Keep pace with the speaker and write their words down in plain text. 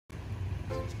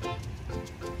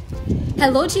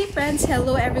Hello GeeFriends,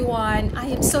 hello everyone. I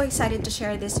am so excited to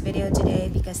share this video today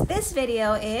because this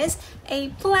video is a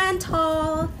plant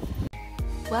haul.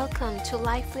 Welcome to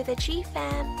Life with a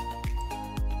GeeFam.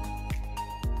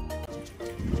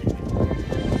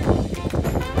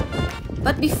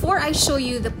 But before I show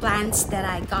you the plants that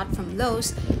I got from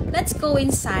Lowe's, let's go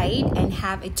inside and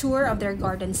have a tour of their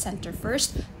garden center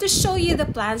first to show you the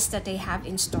plants that they have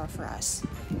in store for us.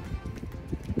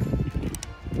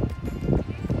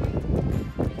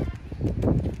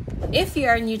 If you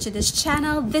are new to this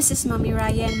channel, this is Mommy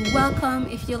Ryan. Welcome.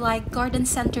 If you like garden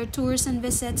center tours and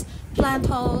visits, plant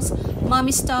hauls,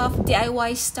 mommy stuff,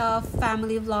 DIY stuff,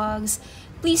 family vlogs,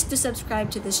 please do subscribe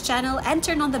to this channel and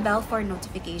turn on the bell for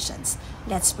notifications.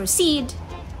 Let's proceed.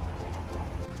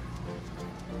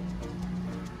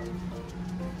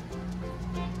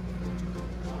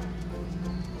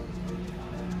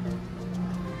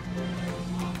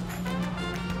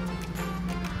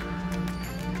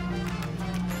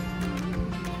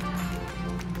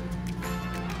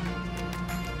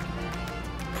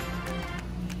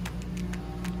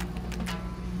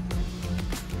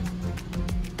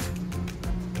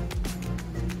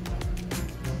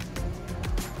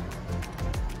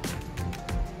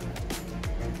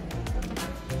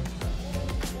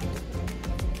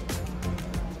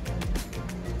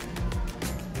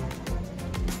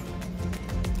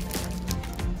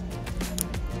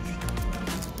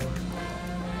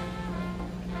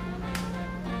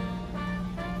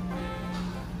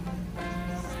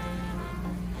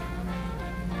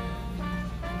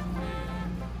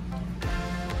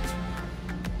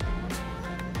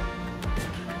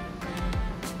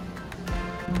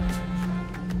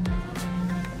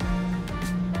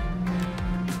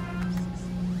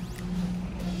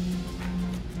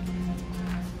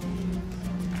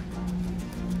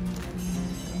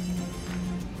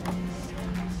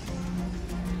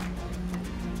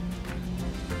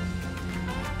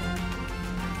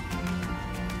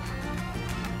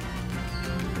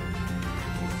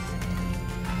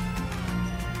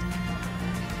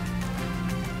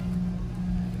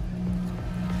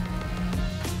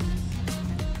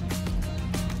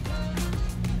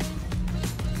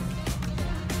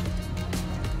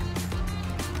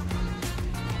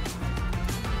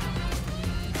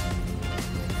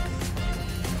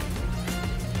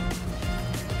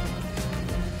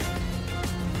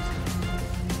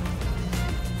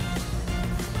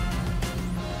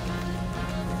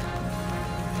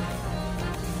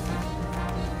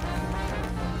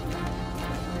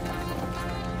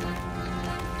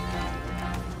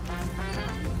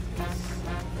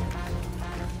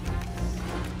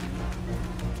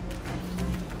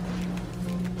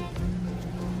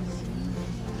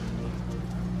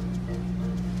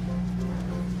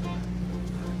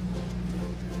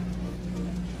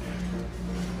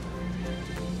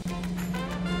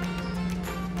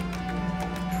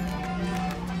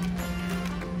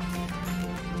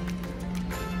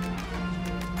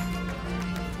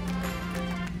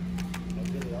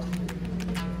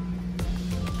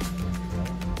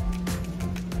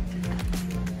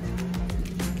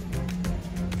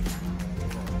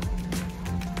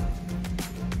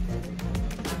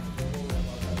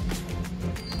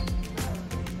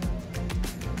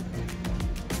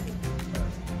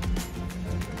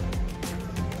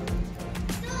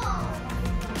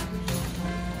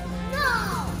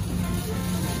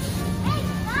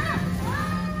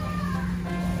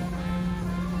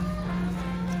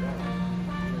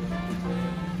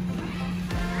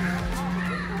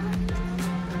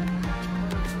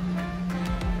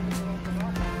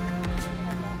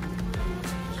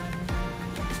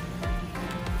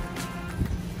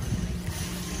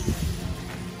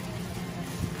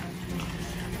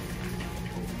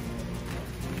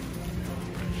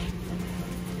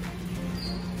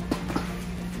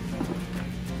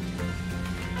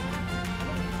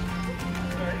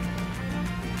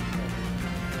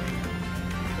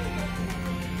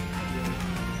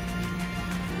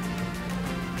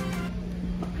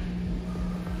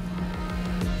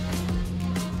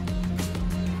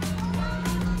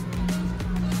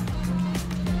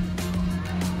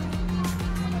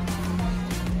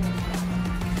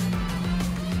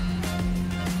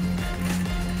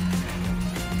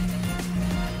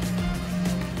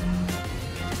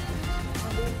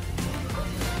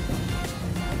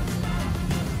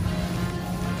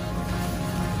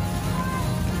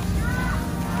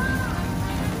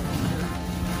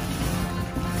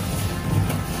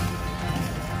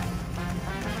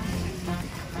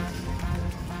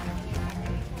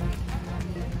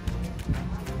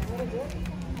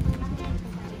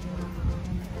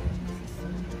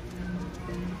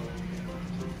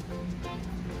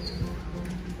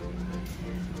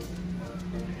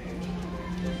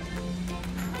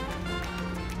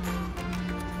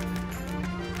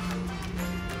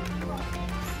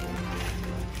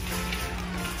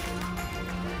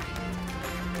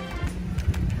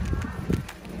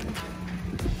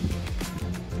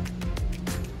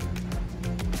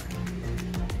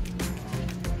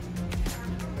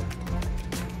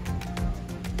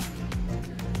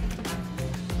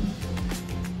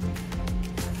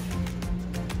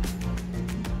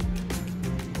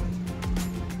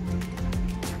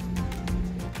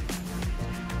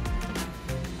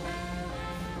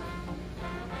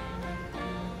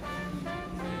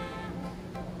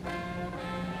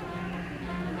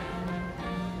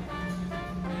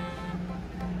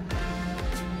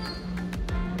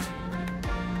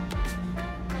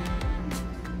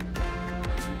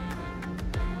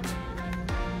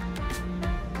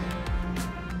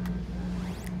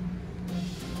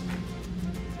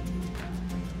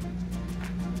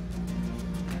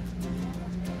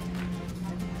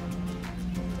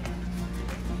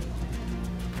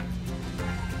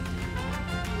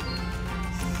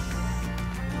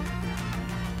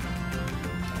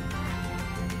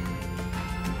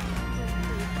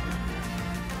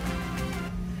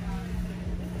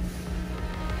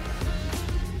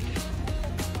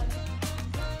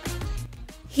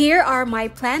 Here are my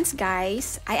plants,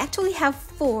 guys. I actually have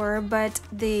 4, but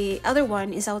the other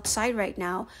one is outside right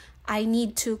now. I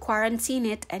need to quarantine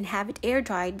it and have it air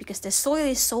dried because the soil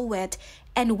is so wet,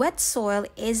 and wet soil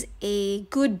is a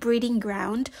good breeding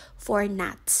ground for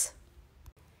gnats.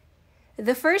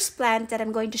 The first plant that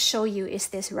I'm going to show you is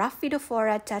this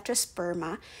Rhaphidophora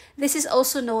tetrasperma. This is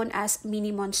also known as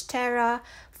mini monstera,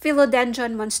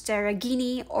 Philodendron monstera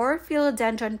guinea, or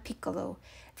Philodendron piccolo.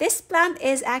 This plant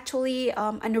is actually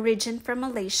an origin from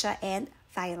Malaysia and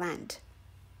Thailand.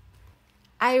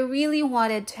 I really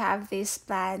wanted to have this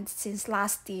plant since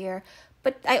last year,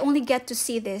 but I only get to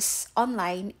see this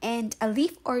online, and a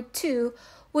leaf or 2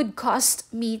 would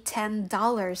cost me $10.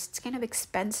 It's kind of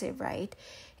expensive, right?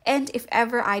 And if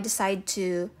ever I decide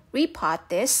to repot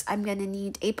this, I'm gonna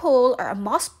need a pole or a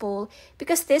moss pole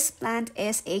because this plant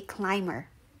is a climber.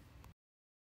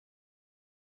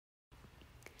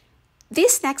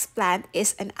 This next plant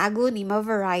is an Aglaonema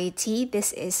variety.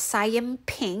 This is Siam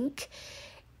Pink,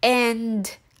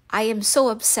 and I am so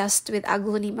obsessed with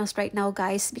aglaonemas right now,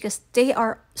 guys, because they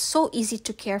are so easy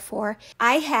to care for.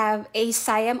 I have a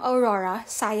Siam Aurora,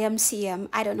 Siam Siam.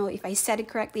 I don't know if I said it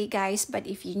correctly, guys, but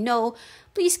if you know,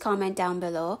 please comment down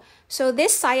below. So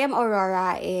this Siam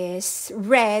Aurora is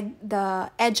red.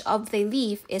 The edge of the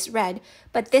leaf is red,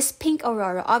 but this pink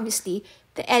Aurora, obviously,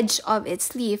 the edge of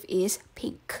its leaf is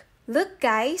pink. Look,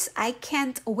 guys, I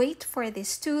can't wait for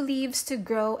these 2 leaves to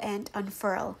grow and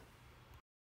unfurl.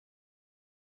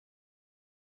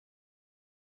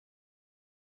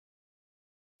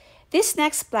 This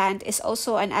next plant is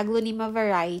also an Aglaonema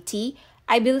variety.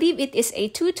 I believe it is a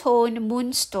 2-tone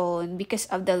moonstone because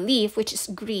of the leaf, which is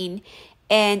green,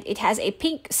 and it has a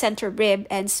pink center rib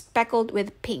and speckled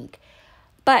with pink.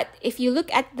 But if you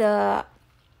look at the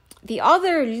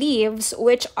other leaves,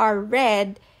 which are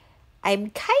red,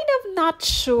 I'm kind of not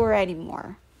sure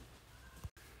anymore.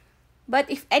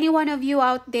 But if any one of you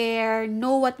out there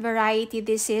know what variety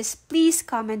this is, please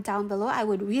comment down below. I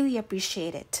would really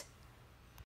appreciate it.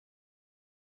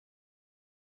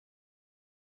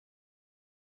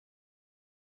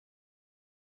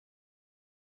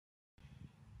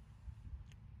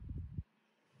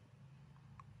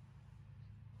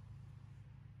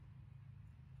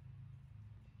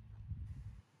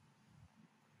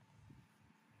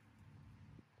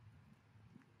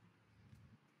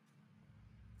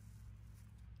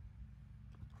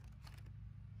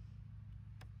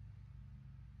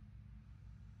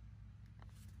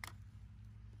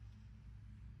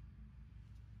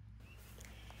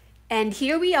 And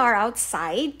here we are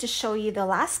outside to show you the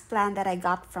last plant that I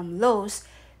got from Lowe's.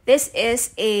 This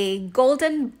is a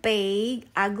Golden Bay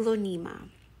Aglaonema.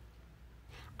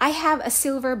 I have a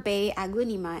Silver Bay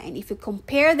Aglaonema, and if you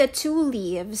compare the 2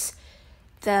 leaves,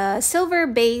 the Silver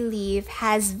Bay leaf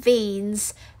has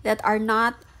veins that are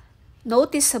not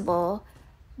noticeable,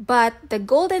 but the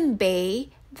Golden Bay,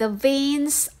 the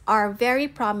veins are very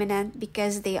prominent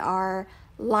because they are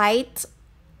light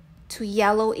to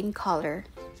yellow in color.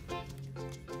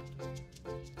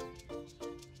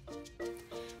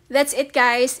 That's it,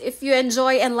 guys. If you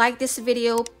enjoy and like this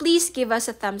video, please give us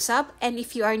a thumbs up. And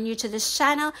if you are new to this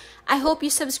channel, I hope you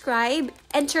subscribe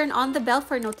and turn on the bell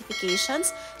for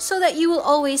notifications so that you will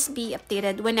always be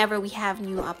updated whenever we have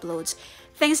new uploads.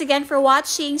 Thanks again for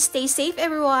watching. Stay safe,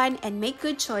 everyone, and make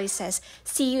good choices.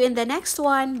 See you in the next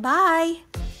one. Bye!